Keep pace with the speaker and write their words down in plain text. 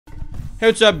Hey,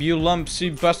 what's up, you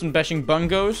lumpsy bustin' bashing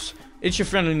bungos? It's your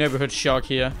friendly neighborhood ShorK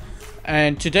here,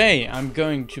 and today I'm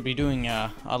going to be doing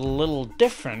a little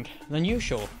different than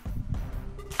usual.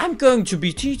 I'm going to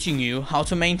be teaching you how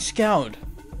to main scout.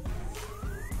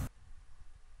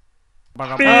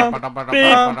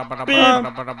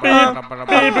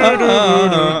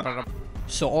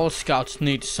 So all scouts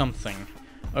need something.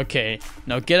 Okay,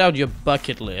 now get out your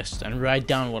bucket list and write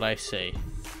down what I say.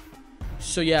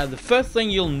 So yeah, the first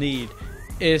thing you'll need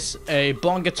is a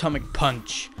blank atomic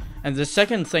punch, and the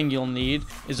second thing you'll need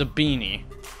is a beanie.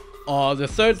 The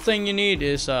third thing you need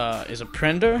is a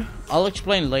printer. I'll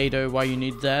explain later why you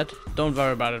need that. Don't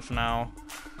worry about it for now.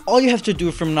 All you have to do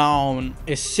from now on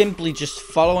is simply just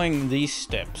following these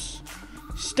steps.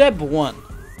 Step 1.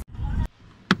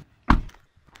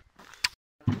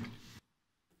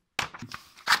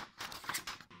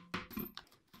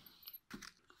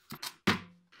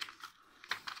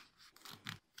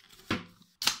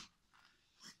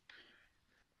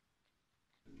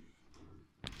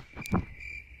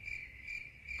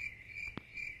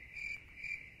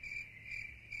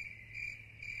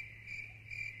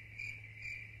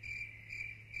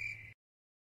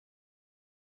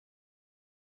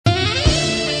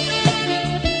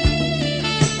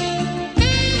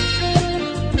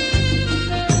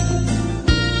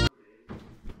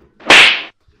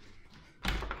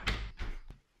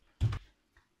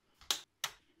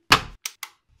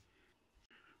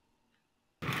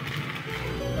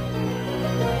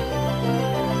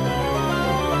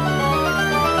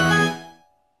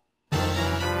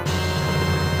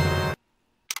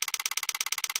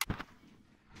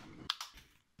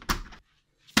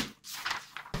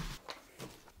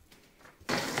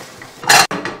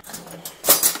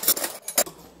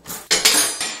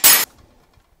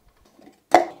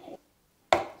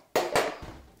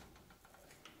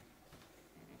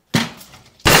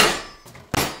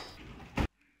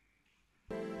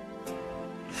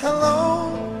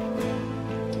 Hello,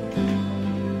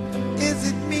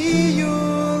 is it me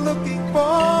you're looking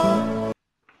for?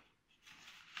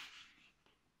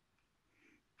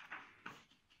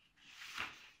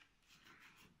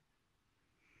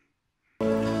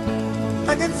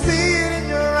 I can see it in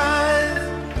your eyes,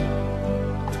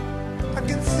 I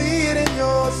can see it in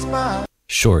your smile.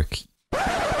 ShorK,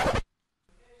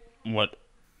 What?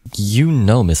 you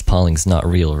know Miss Pauling's not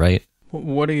real, right?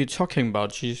 What are you talking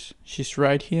about? She's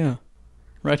right here.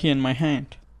 Right here in my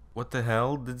hand. What the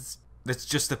hell? That's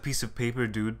just a piece of paper,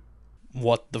 dude.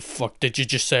 What the fuck did you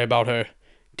just say about her?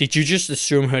 Did you just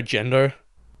assume her gender?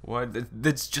 What?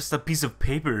 That's just a piece of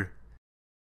paper.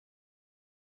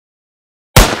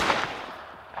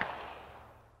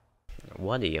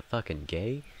 What, are you fucking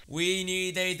gay? We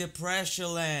need a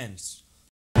depression lens.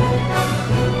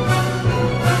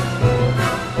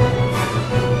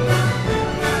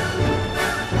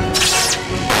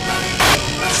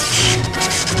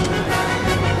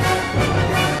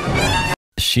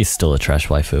 She's still a trash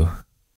waifu.